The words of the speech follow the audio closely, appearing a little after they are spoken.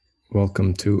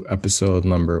Welcome to episode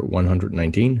number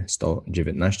 119,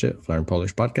 119 of Learn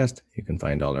Polish Podcast. You can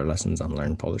find all our lessons on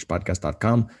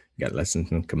learnpolishpodcast.com. Get lessons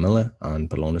from Camilla on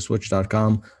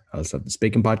polonaswitch.com. I also have the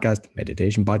Speaking Podcast,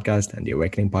 Meditation Podcast, and the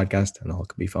Awakening Podcast, and all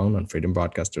can be found on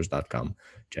freedombroadcasters.com.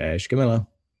 Cześć, Camilla.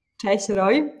 Cześć,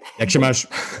 Roy. Jak się masz?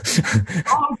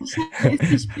 O, dzisiaj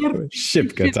jesteś pierwszy.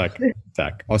 Szybko,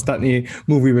 tak. Ostatni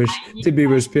ty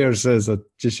byłeś pierwszy, to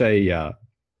dzisiaj ja.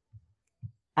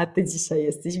 A ty dzisiaj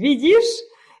jesteś. Widzisz,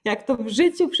 jak to w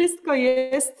życiu wszystko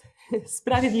jest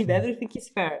sprawiedliwe. Everything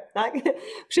is fair, tak?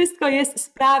 Wszystko jest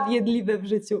sprawiedliwe w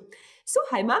życiu.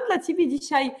 Słuchaj, mam dla ciebie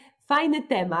dzisiaj fajny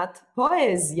temat.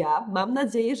 Poezja. Mam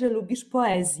nadzieję, że lubisz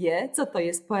poezję. Co to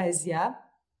jest poezja?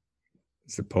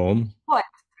 It's a poem.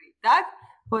 Poetry, tak?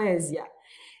 Poezja.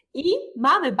 I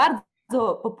mamy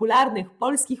bardzo popularnych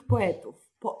polskich poetów.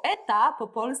 Poeta po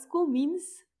polsku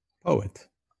means?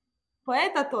 Poet.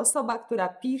 Poeta to osoba, która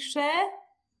pisze.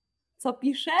 Co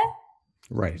pisze?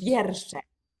 Right.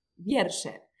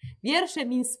 Wiersze. Wiersze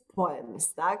means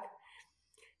poems, tak?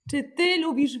 Czy ty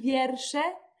lubisz wiersze?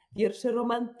 Wiersze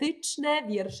romantyczne,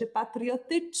 wiersze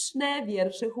patriotyczne,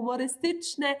 wiersze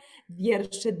humorystyczne,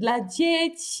 wiersze dla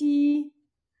dzieci.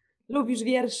 Lubisz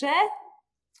wiersze?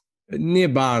 Nie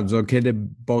bardzo,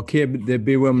 bo kiedy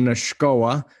byłem na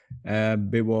szkoła,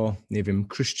 było, nie wiem,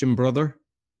 Christian Brother.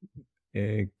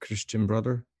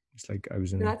 It's like I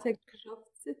was in. Bracia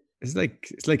krzyżowcy.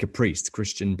 It's like a priest,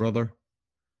 Christian Brother.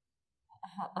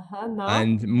 Aha, no.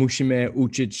 And musimy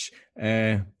uczyć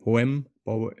poem.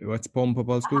 What's poem po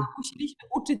polsku? Musieliśmy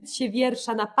uczyć się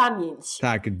wiersza na pamięć.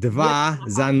 Tak, 2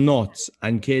 za noc.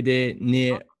 A kiedy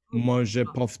nie może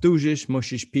powtórzysz,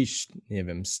 musisz pisać, nie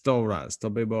wiem, 100 razy. To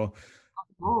by było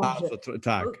bardzo,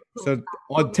 tak. So,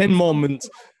 od ten moment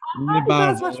nie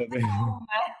bardzo.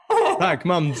 Tak,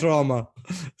 mam trauma.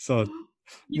 So,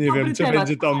 nie wiem, czy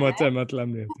będzie to temat dla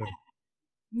mnie. Tak.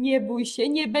 Nie bój się,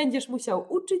 nie będziesz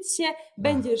musiał uczyć się,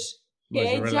 będziesz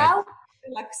siedział,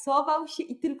 relaksował się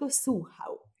i tylko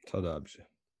słuchał. To dobrze.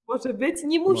 Może być?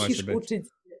 Nie musisz uczyć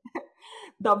się.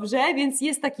 Dobrze, więc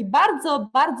jest taki bardzo,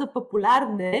 bardzo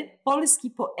popularny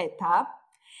polski poeta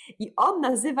i on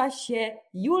nazywa się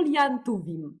Julian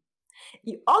Tuwim.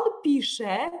 I on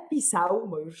pisał,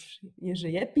 bo już nie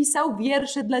żyje, pisał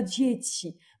wiersze dla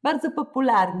dzieci, bardzo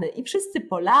popularne. I wszyscy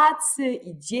Polacy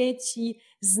i dzieci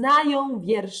znają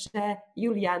wiersze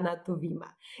Juliana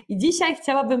Tuwima. I dzisiaj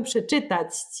chciałabym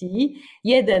przeczytać ci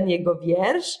jeden jego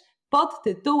wiersz pod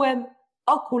tytułem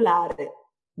Okulary.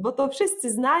 Bo to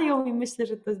wszyscy znają i myślę,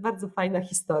 że to jest bardzo fajna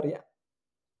historia.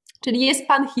 Czyli jest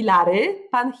pan Hilary.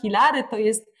 Pan Hilary to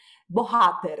jest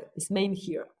bohater, is main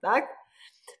hero, tak?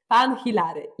 Pan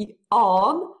Hilary. I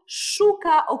on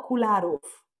szuka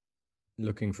okularów.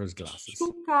 Looking for his glasses.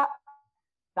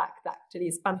 Tak. Czyli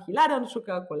jest pan Hilary, on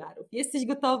szuka okularów. Jesteś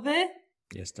gotowy?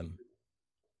 Jestem.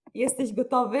 Jesteś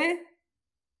gotowy?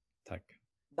 Tak.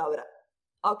 Dobra.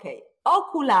 Okej.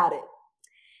 Okulary.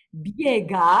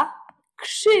 Biega,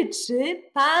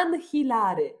 krzyczy pan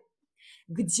Hilary.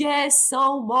 Gdzie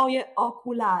są moje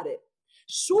okulary?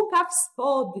 Szuka w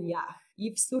spodniach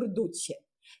i w surducie.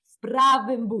 W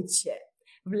prawym bucie,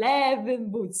 w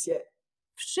lewym bucie.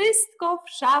 Wszystko w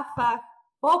szafach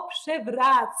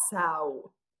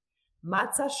poprzewracał.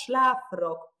 Maca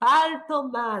szlafrok, palto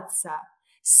maca.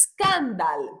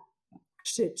 Skandal,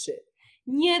 krzyczy.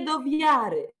 Nie do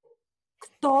wiary.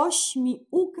 Ktoś mi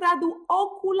ukradł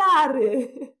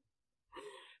okulary.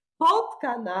 Pod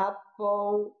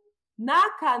kanapą, na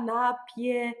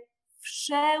kanapie,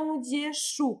 wszędzie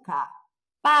szuka.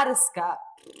 Parska,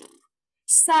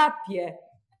 sapie,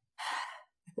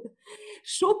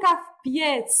 szuka w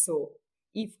piecu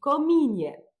i w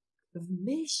kominie, w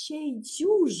mysiej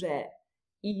dziurze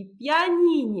i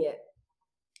pianinie.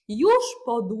 Już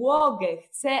podłogę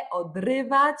chce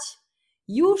odrywać,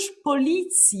 już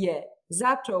policję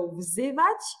zaczął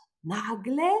wzywać.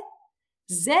 Nagle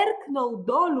zerknął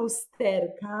do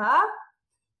lusterka,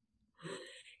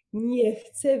 nie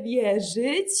chce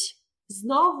wierzyć,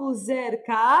 znowu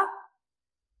zerka.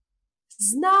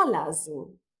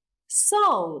 Znalazł.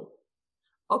 Są.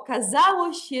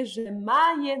 Okazało się, że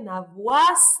ma je na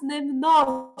własnym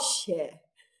nosie.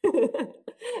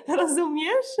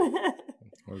 Rozumiesz?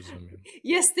 Rozumiem.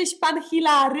 Jesteś pan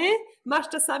Hilary, masz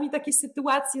czasami takie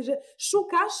sytuacje, że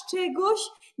szukasz czegoś,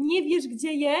 nie wiesz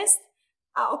gdzie jest,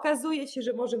 a okazuje się,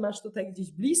 że może masz tutaj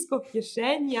gdzieś blisko w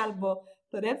kieszeni albo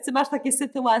w torebce. Masz takie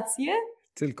sytuacje?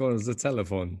 Tylko za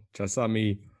telefon.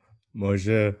 Czasami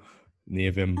może,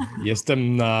 nie wiem,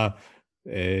 jestem na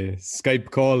Skype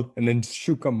call and then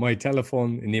szukam mój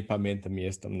telefon i nie pamiętam,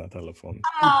 jestem na telefon.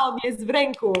 A, on jest w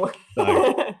ręku. Tak.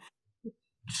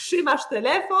 Trzymasz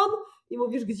telefon i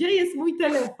mówisz, gdzie jest mój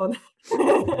telefon?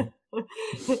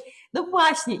 No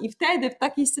właśnie, i wtedy w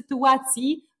takiej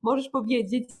sytuacji możesz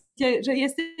powiedzieć, że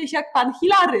jesteś jak pan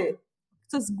Hilary,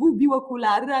 co zgubił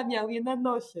okulary, a miał je na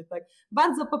nosie. Tak?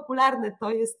 Bardzo popularne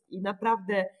to jest i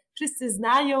naprawdę wszyscy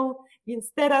znają,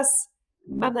 więc teraz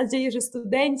mam nadzieję, że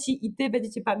studenci i ty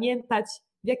będziecie pamiętać,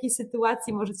 w jakiej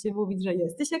sytuacji możecie mówić, że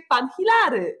jesteś jak pan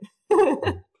Hilary.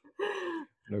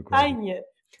 Fajnie.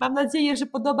 Mam nadzieję, że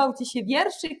podobał ci się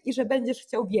wierszyk i że będziesz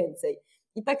chciał więcej.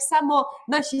 I tak samo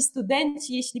nasi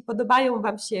studenci, jeśli podobają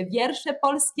wam się wiersze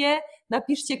polskie,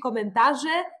 napiszcie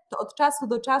komentarze, to od czasu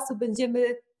do czasu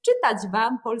będziemy czytać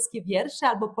wam polskie wiersze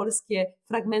albo polskie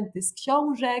fragmenty z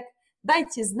książek.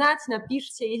 Dajcie znać,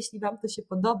 napiszcie, jeśli wam to się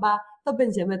podoba, to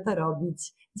będziemy to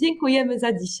robić. Dziękujemy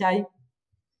za dzisiaj.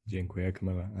 Dziękuję,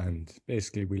 Camilla. And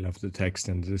basically we'll have the text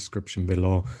in the description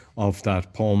below of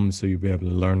that poem so you'll be able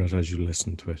to learn it as you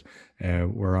listen to it.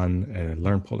 We're on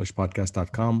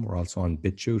learnpolishpodcast.com. We're also on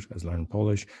BitChute as Learn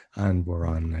Polish, and we're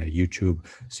on YouTube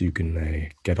so you can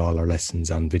get all our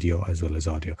lessons on video as well as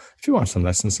audio. If you want some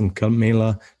lessons from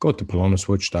Camilla, go to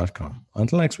polonaswitch.com.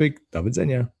 Until next week, do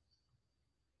widzenia.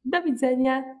 Do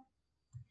widzenia.